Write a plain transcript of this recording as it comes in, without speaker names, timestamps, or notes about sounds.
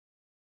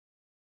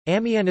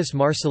Ammianus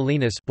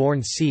Marcellinus,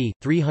 born c.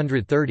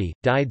 330,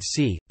 died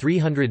c.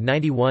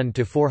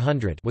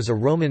 391–400, was a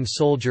Roman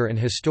soldier and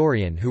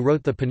historian who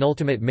wrote the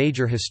penultimate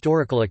major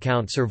historical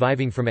account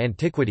surviving from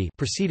antiquity,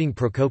 preceding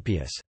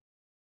Procopius.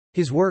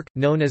 His work,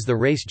 known as the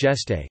Res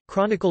Gestae,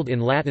 chronicled in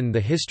Latin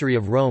the history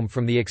of Rome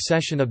from the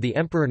accession of the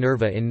Emperor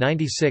Nerva in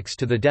 96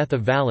 to the death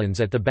of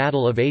Valens at the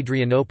Battle of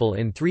Adrianople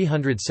in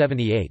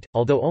 378,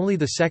 although only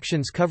the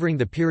sections covering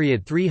the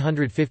period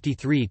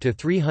 353 to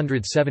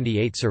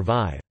 378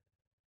 survive.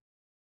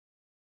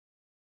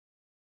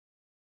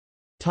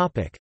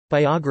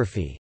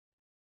 Biography.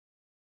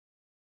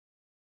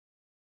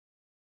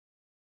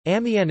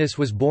 Ammianus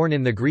was born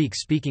in the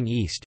Greek-speaking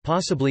East,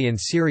 possibly in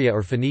Syria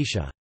or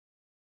Phoenicia.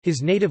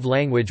 His native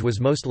language was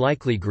most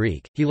likely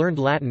Greek. He learned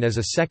Latin as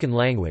a second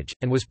language,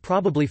 and was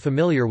probably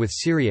familiar with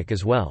Syriac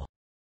as well.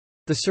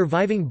 The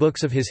surviving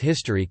books of his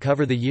history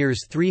cover the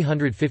years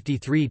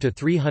 353 to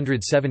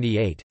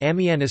 378.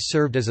 Ammianus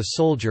served as a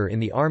soldier in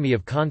the army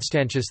of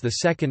Constantius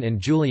II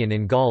and Julian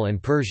in Gaul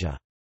and Persia.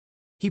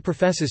 He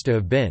professes to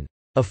have been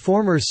a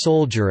former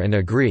soldier and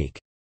a Greek,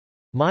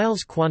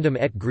 miles quondam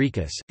et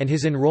Graecus, and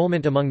his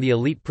enrollment among the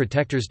elite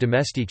protectors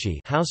domestici,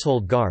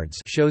 household guards,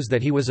 shows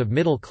that he was of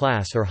middle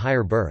class or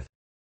higher birth.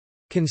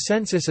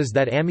 Consensus is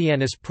that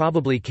Ammianus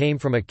probably came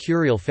from a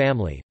curial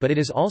family, but it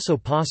is also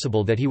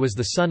possible that he was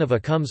the son of a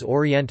comes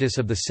orientis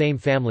of the same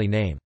family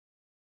name.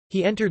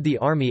 He entered the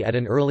army at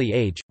an early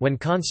age, when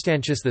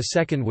Constantius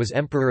II was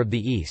emperor of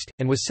the East,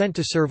 and was sent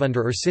to serve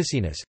under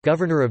Ursicinus,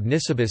 governor of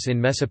Nisibis in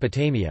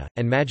Mesopotamia,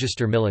 and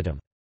Magister Militum.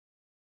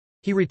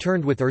 He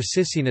returned with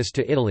Ursicinus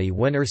to Italy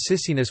when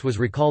Ursicinus was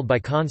recalled by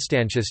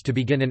Constantius to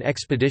begin an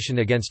expedition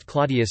against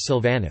Claudius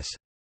Silvanus.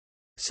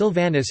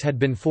 Silvanus had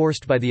been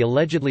forced by the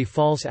allegedly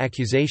false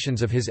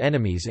accusations of his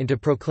enemies into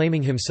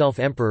proclaiming himself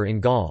emperor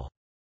in Gaul.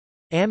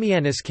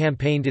 Ammianus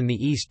campaigned in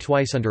the east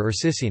twice under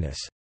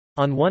Ursicinus.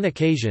 On one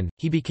occasion,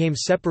 he became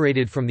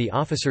separated from the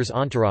officer's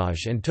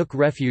entourage and took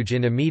refuge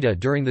in Amida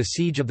during the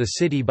siege of the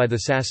city by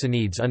the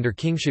Sassanids under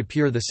King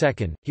Shapur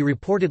II. He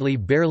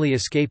reportedly barely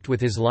escaped with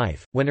his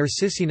life. When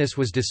Ursicinus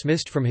was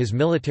dismissed from his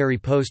military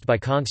post by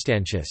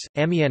Constantius,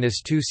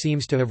 Ammianus too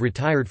seems to have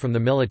retired from the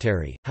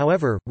military.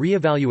 However,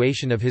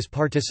 re-evaluation of his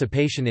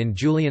participation in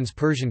Julian's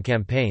Persian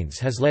campaigns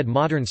has led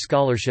modern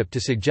scholarship to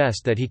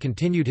suggest that he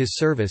continued his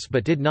service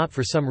but did not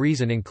for some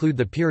reason include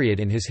the period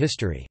in his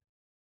history.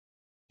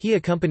 He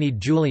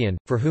accompanied Julian,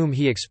 for whom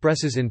he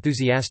expresses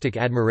enthusiastic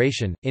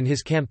admiration, in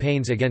his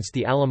campaigns against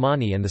the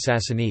Alemanni and the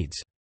Sassanids.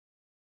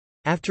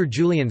 After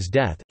Julian's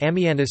death,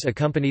 Ammianus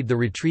accompanied the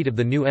retreat of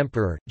the new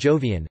emperor,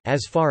 Jovian,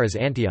 as far as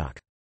Antioch.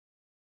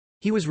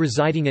 He was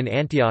residing in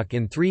Antioch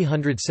in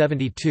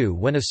 372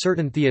 when a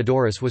certain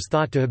Theodorus was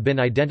thought to have been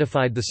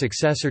identified the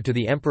successor to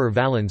the emperor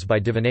Valens by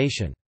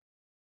divination.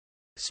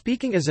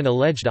 Speaking as an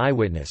alleged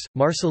eyewitness,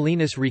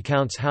 Marcellinus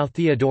recounts how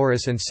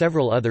Theodorus and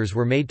several others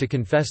were made to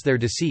confess their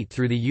deceit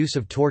through the use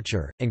of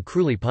torture, and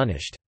cruelly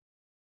punished.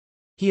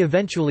 He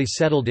eventually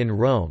settled in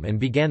Rome and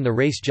began the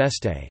Res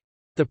Gestae.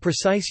 The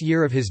precise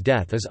year of his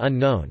death is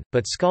unknown,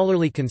 but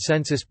scholarly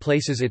consensus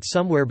places it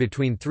somewhere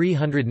between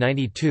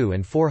 392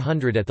 and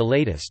 400 at the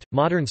latest.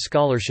 Modern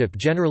scholarship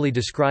generally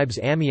describes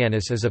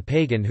Ammianus as a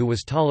pagan who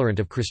was tolerant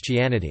of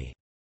Christianity.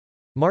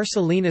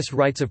 Marcellinus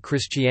writes of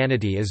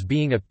Christianity as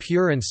being a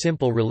pure and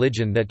simple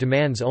religion that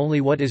demands only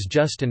what is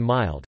just and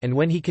mild, and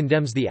when he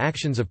condemns the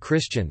actions of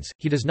Christians,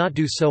 he does not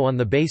do so on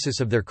the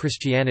basis of their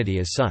Christianity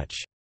as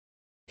such.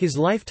 His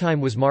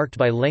lifetime was marked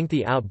by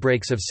lengthy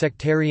outbreaks of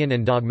sectarian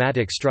and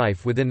dogmatic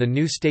strife within the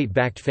new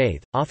state-backed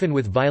faith, often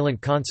with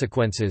violent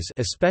consequences,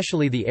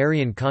 especially the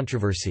Arian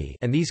controversy,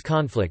 and these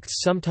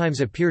conflicts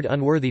sometimes appeared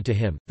unworthy to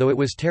him, though it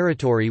was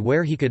territory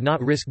where he could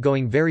not risk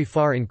going very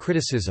far in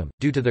criticism,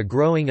 due to the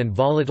growing and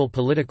volatile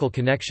political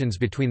connections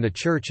between the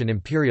church and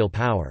imperial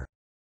power.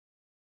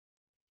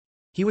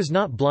 He was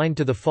not blind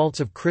to the faults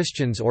of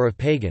Christians or of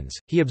pagans.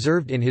 He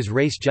observed in his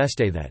Res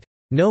Gestae that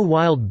no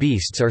wild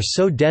beasts are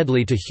so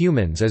deadly to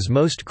humans as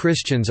most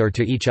Christians are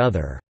to each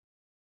other,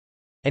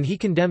 and he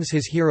condemns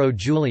his hero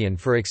Julian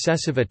for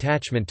excessive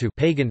attachment to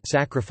pagan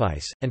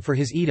sacrifice, and for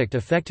his edict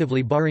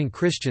effectively barring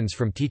Christians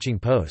from teaching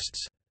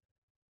posts.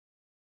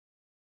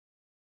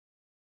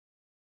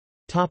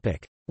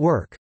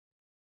 Work.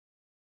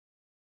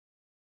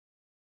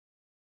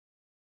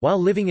 While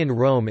living in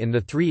Rome in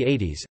the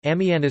 380s,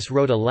 Ammianus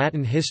wrote a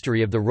Latin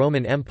history of the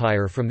Roman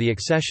Empire from the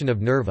accession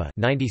of Nerva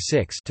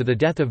 96 to the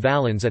death of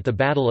Valens at the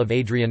Battle of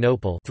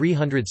Adrianople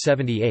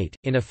 378,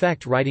 in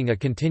effect writing a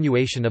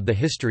continuation of the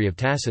history of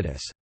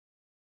Tacitus.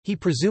 He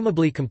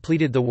presumably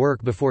completed the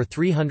work before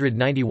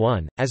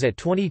 391, as at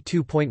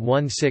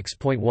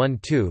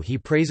 22.16.12 he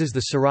praises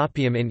the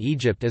Serapeum in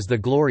Egypt as the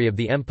glory of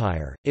the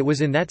empire. It was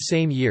in that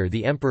same year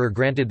the emperor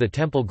granted the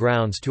temple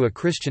grounds to a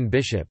Christian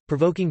bishop,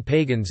 provoking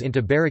pagans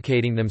into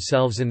barricading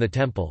themselves in the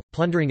temple,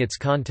 plundering its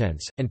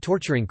contents, and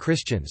torturing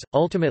Christians,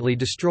 ultimately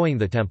destroying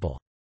the temple.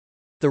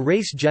 The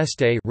Res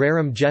Gestae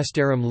Rerum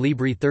Gestarum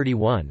Libri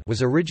 31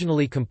 was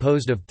originally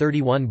composed of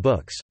 31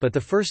 books, but the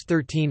first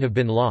 13 have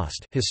been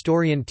lost.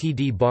 Historian T.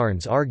 D.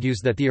 Barnes argues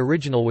that the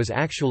original was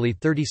actually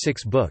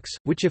 36 books,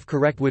 which if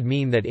correct would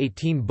mean that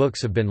 18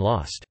 books have been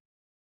lost.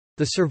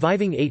 The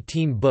surviving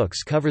 18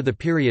 books cover the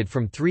period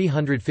from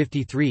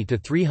 353 to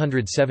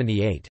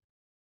 378.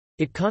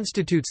 It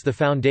constitutes the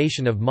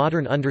foundation of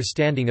modern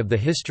understanding of the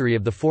history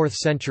of the 4th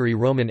century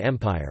Roman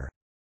Empire.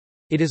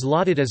 It is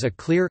lauded as a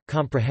clear,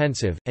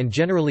 comprehensive, and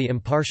generally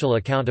impartial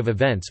account of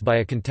events by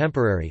a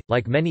contemporary,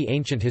 like many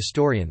ancient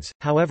historians.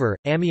 However,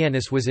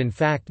 Ammianus was in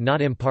fact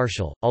not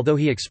impartial, although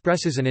he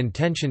expresses an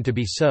intention to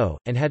be so,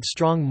 and had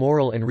strong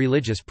moral and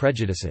religious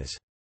prejudices.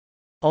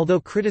 Although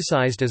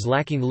criticized as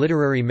lacking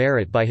literary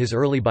merit by his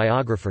early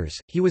biographers,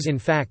 he was in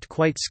fact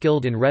quite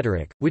skilled in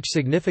rhetoric, which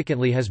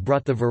significantly has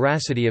brought the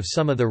veracity of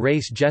some of the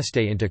Res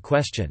Gestae into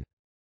question.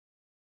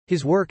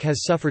 His work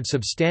has suffered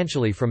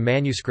substantially from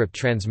manuscript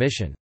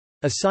transmission.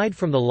 Aside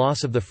from the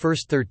loss of the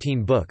first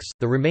 13 books,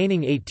 the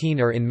remaining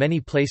 18 are in many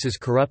places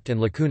corrupt and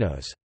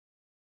lacunose.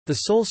 The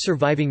sole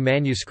surviving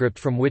manuscript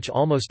from which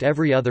almost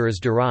every other is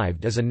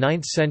derived is a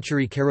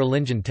 9th-century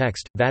Carolingian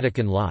text,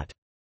 Vatican Lot.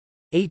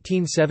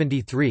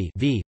 1873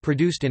 v.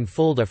 produced in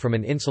Fulda from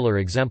an insular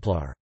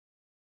exemplar.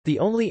 The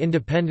only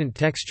independent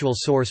textual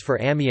source for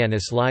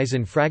Ammianus lies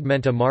in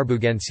Fragmenta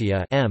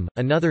Marburgensia M,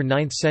 another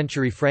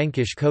 9th-century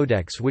Frankish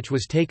codex which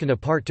was taken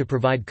apart to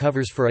provide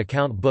covers for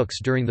account books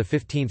during the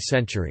 15th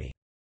century.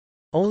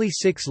 Only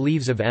 6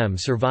 leaves of M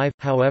survive,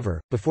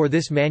 however. Before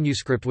this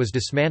manuscript was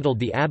dismantled,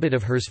 the abbot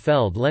of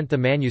Hersfeld lent the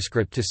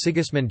manuscript to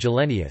Sigismund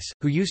Gelenius,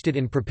 who used it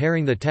in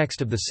preparing the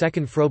text of the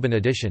second Froben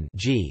edition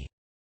g.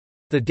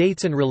 The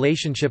dates and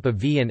relationship of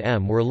V and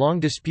M were long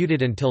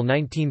disputed until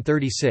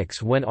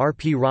 1936 when R.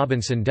 P.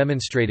 Robinson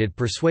demonstrated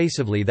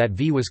persuasively that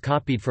V was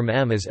copied from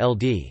M as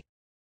Ld.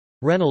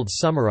 Reynolds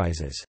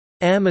summarizes,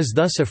 "M is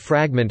thus a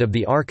fragment of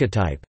the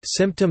archetype,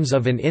 symptoms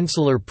of an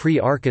insular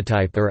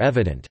pre-archetype are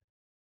evident."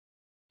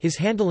 His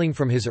handling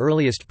from his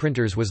earliest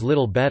printers was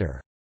little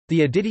better.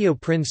 The Editio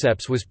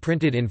Princeps was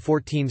printed in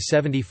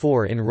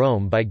 1474 in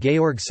Rome by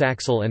Georg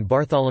Saxel and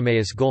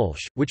Bartholomaeus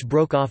Golsch, which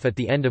broke off at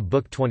the end of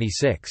Book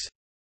 26.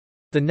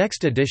 The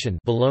next edition,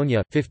 Bologna,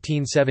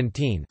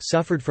 1517,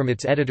 suffered from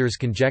its editor's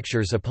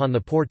conjectures upon the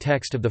poor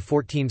text of the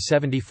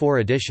 1474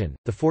 edition.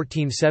 The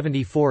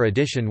 1474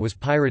 edition was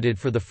pirated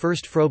for the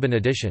first Froben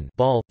edition,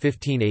 Ball,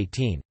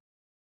 1518.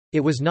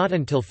 It was not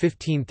until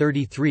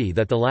 1533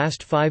 that the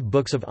last 5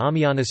 books of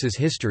Ammianus's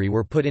history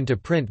were put into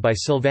print by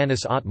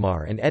Silvanus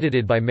Otmar and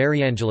edited by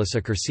Mariangelus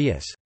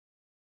Accursius.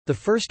 The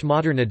first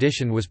modern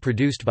edition was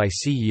produced by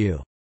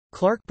C.U.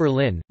 Clark,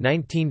 Berlin,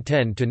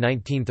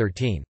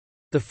 1910–1913.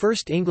 The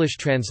first English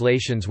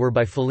translations were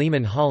by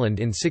Philemon Holland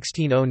in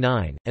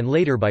 1609, and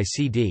later by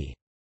C.D.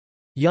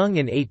 Young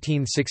in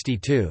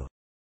 1862.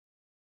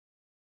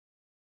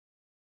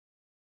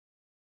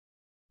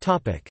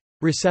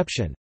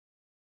 Reception.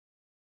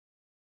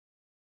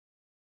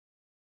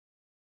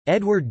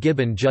 Edward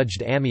Gibbon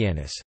judged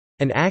Ammianus,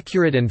 "an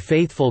accurate and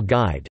faithful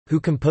guide, who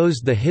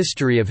composed the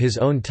history of his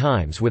own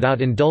times without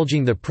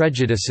indulging the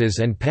prejudices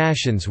and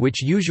passions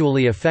which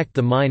usually affect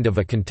the mind of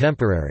a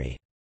contemporary."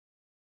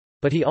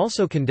 But he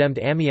also condemned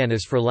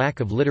Ammianus for lack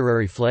of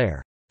literary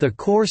flair. "The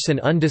coarse and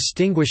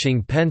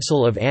undistinguishing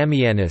pencil of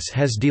Ammianus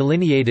has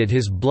delineated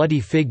his bloody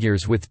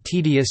figures with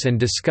tedious and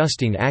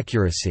disgusting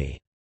accuracy."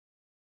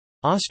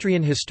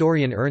 Austrian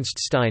historian Ernst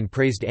Stein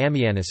praised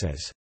Ammianus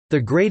as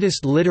the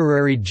greatest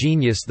literary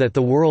genius that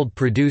the world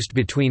produced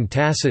between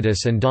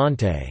Tacitus and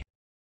Dante.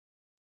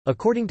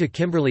 According to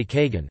Kimberly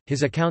Kagan,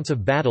 his accounts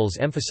of battles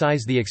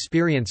emphasize the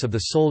experience of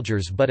the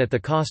soldiers but at the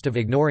cost of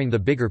ignoring the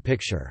bigger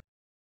picture.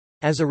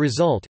 As a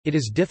result, it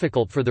is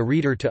difficult for the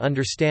reader to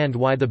understand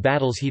why the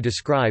battles he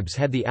describes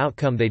had the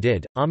outcome they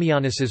did.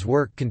 Ammianus's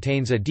work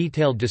contains a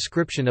detailed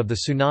description of the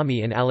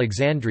tsunami in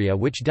Alexandria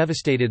which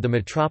devastated the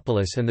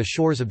metropolis and the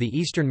shores of the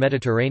eastern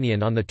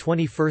Mediterranean on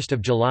 21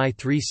 July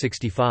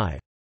 365.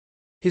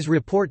 His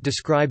report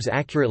describes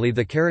accurately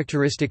the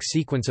characteristic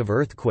sequence of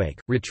earthquake,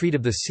 retreat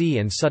of the sea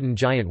and sudden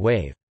giant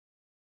wave.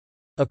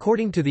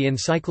 According to the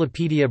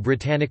Encyclopaedia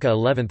Britannica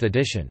 11th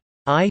edition,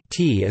 "It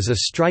is a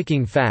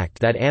striking fact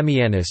that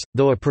Ammianus,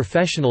 though a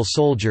professional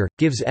soldier,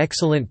 gives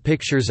excellent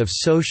pictures of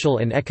social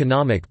and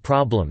economic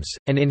problems,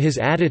 and in his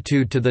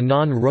attitude to the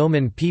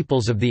non-Roman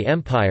peoples of the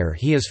empire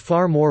he is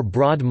far more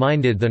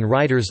broad-minded than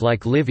writers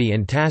like Livy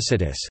and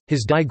Tacitus.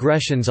 His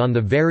digressions on the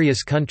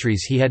various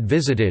countries he had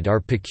visited are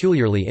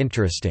peculiarly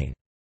interesting.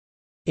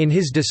 In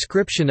his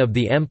description of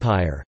the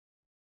empire,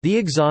 the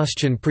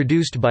exhaustion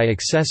produced by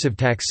excessive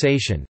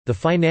taxation, the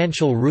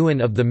financial ruin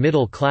of the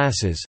middle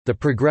classes, the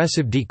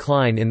progressive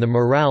decline in the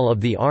morale of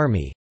the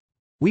army,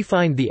 we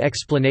find the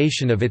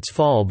explanation of its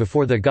fall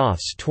before the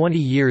Goths 20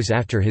 years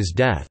after his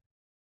death."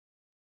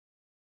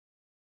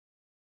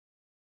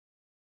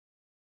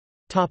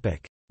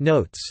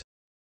 Notes.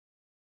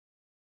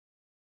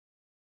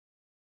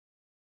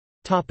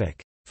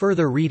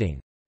 Further reading.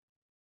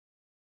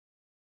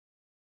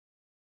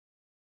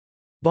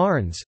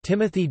 Barnes,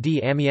 Timothy D.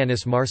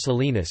 Ammianus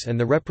Marcellinus and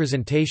the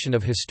Representation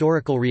of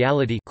Historical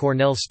Reality,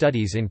 Cornell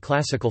Studies in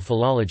Classical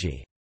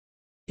Philology.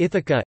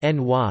 Ithaca,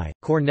 N.Y.,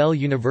 Cornell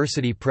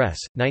University Press,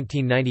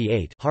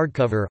 1998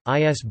 hardcover,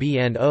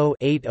 ISBN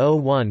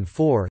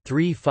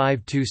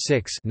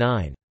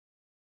 0-8014-3526-9.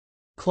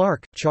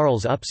 Clark,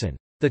 Charles Upson.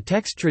 The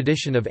Text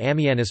Tradition of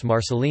Ammianus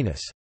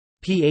Marcellinus.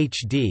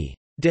 Ph.D.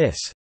 Dis.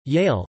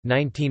 Yale,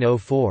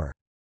 1904.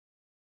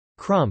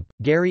 Crump,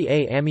 Gary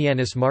A.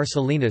 Ammianus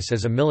Marcellinus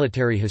as a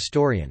Military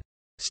Historian.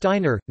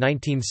 Steiner,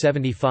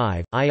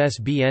 1975,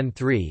 ISBN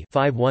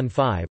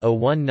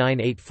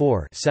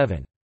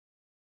 3-515-01984-7.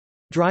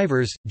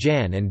 Drivers,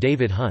 Jan and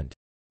David Hunt.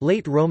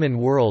 Late Roman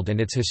World and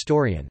Its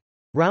Historian.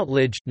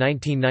 Routledge,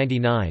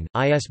 1999,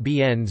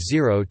 ISBN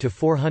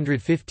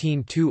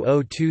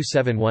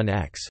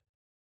 0-415-20271-X.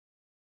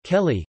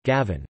 Kelly,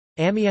 Gavin.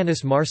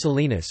 Ammianus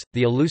Marcellinus,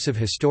 The Elusive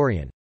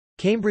Historian.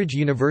 Cambridge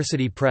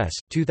University Press,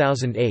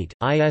 2008,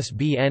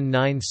 ISBN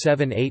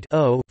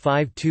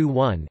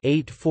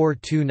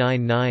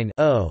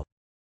 978-0-521-84299-0.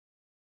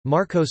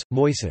 Marcos,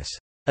 Moises.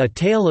 A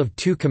Tale of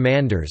Two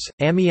Commanders,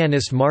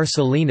 Ammianus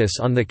Marcellinus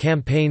on the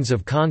Campaigns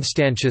of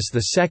Constantius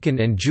II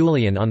and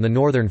Julian on the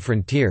Northern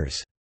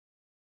Frontiers.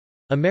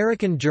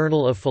 American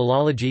Journal of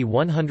Philology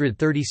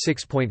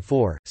 136.4,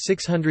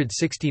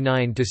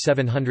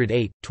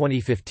 669–708,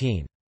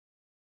 2015.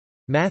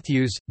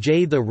 Matthews,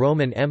 J. The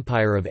Roman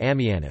Empire of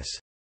Ammianus.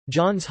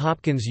 Johns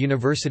Hopkins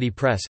University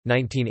Press,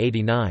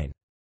 1989.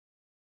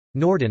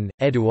 Norden,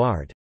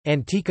 Eduard.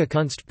 Antike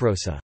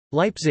Kunstprosa.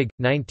 Leipzig,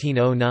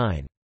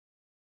 1909.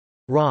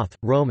 Roth,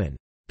 Roman.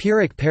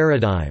 Pyrrhic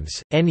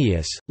Paradigms,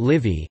 Ennius,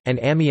 Livy, and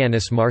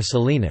Ammianus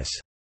Marcellinus.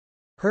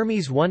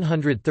 Hermes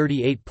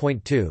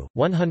 138.2,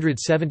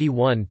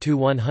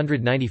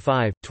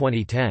 171–195,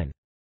 2010.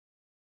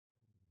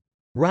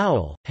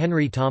 Rowell,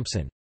 Henry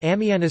Thompson.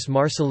 Ammianus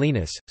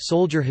Marcellinus,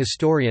 Soldier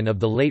Historian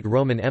of the Late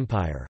Roman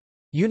Empire.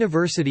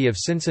 University of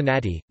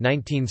Cincinnati,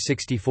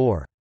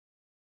 1964.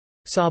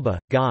 Saba,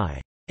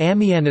 Guy.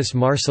 Ammianus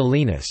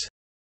Marcellinus.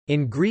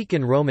 In Greek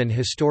and Roman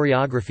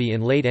Historiography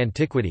in Late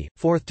Antiquity,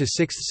 4th to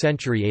 6th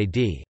century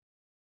AD.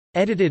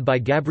 Edited by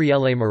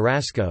Gabriele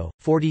Marasco,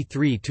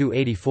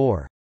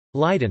 43–84.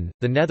 Leiden,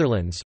 The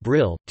Netherlands,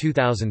 Brill,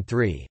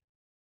 2003.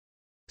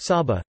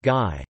 Saba,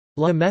 Guy.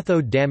 La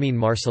méthode d'Amine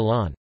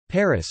Marcellin.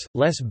 Paris,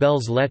 Les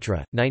Belles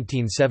Lettres,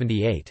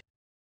 1978.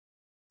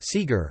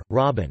 Seeger,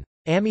 Robin.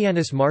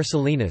 Ammianus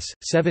Marcellinus,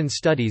 Seven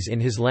Studies in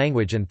His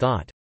Language and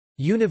Thought.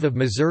 Univ of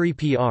Missouri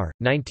PR,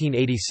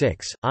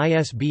 1986,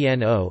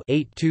 ISBN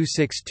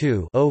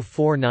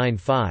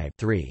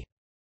 0-8262-0495-3.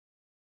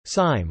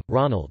 Syme,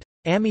 Ronald.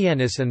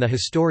 Ammianus and the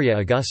Historia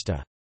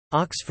Augusta.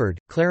 Oxford,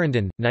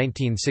 Clarendon,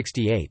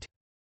 1968.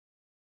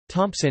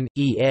 Thompson,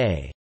 E.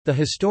 A. The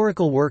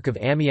Historical Work of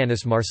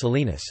Ammianus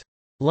Marcellinus.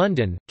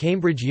 London,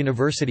 Cambridge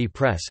University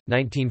Press,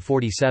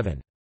 1947.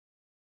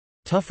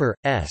 Tuffer,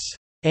 S.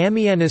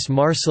 Ammianus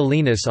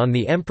Marcellinus on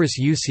the Empress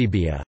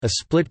Eusebia, A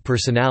Split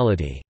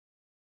Personality.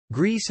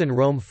 Greece and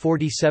Rome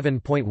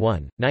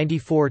 47.1,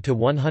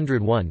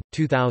 94–101,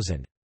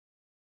 2000.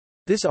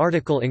 This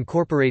article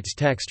incorporates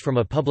text from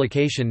a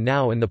publication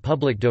now in the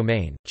public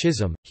domain.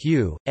 Chisholm,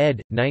 Hugh, ed.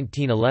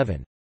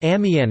 1911.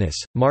 Ammianus,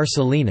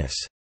 Marcellinus.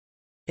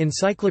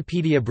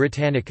 Encyclopædia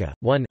Britannica,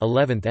 1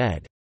 11th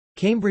ed.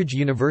 Cambridge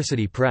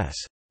University Press.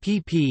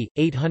 pp.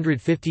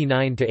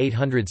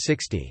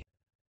 859–860.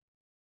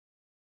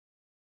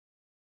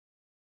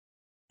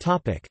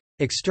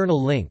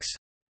 External links.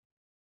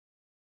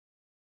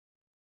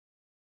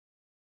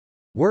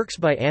 Works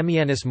by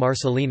Ammianus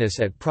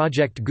Marcellinus at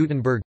Project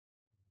Gutenberg.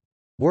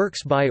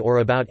 Works by or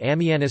about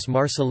Ammianus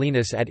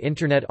Marcellinus at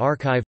Internet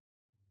Archive.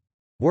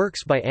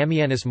 Works by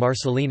Ammianus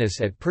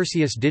Marcellinus at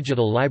Perseus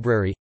Digital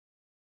Library.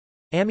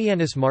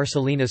 Ammianus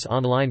Marcellinus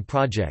Online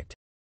Project.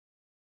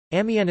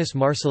 Ammianus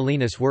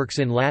Marcellinus works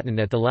in Latin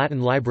at the Latin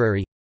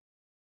Library.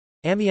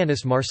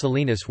 Ammianus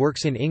Marcellinus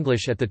works in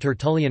English at the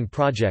Tertullian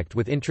Project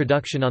with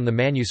introduction on the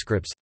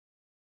manuscripts.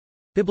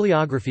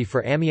 Bibliography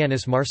for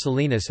Ammianus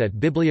Marcellinus at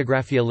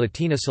Bibliographia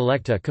Latina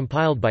Selecta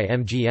compiled by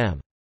M. G.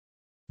 M.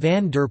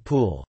 van der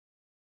Poel.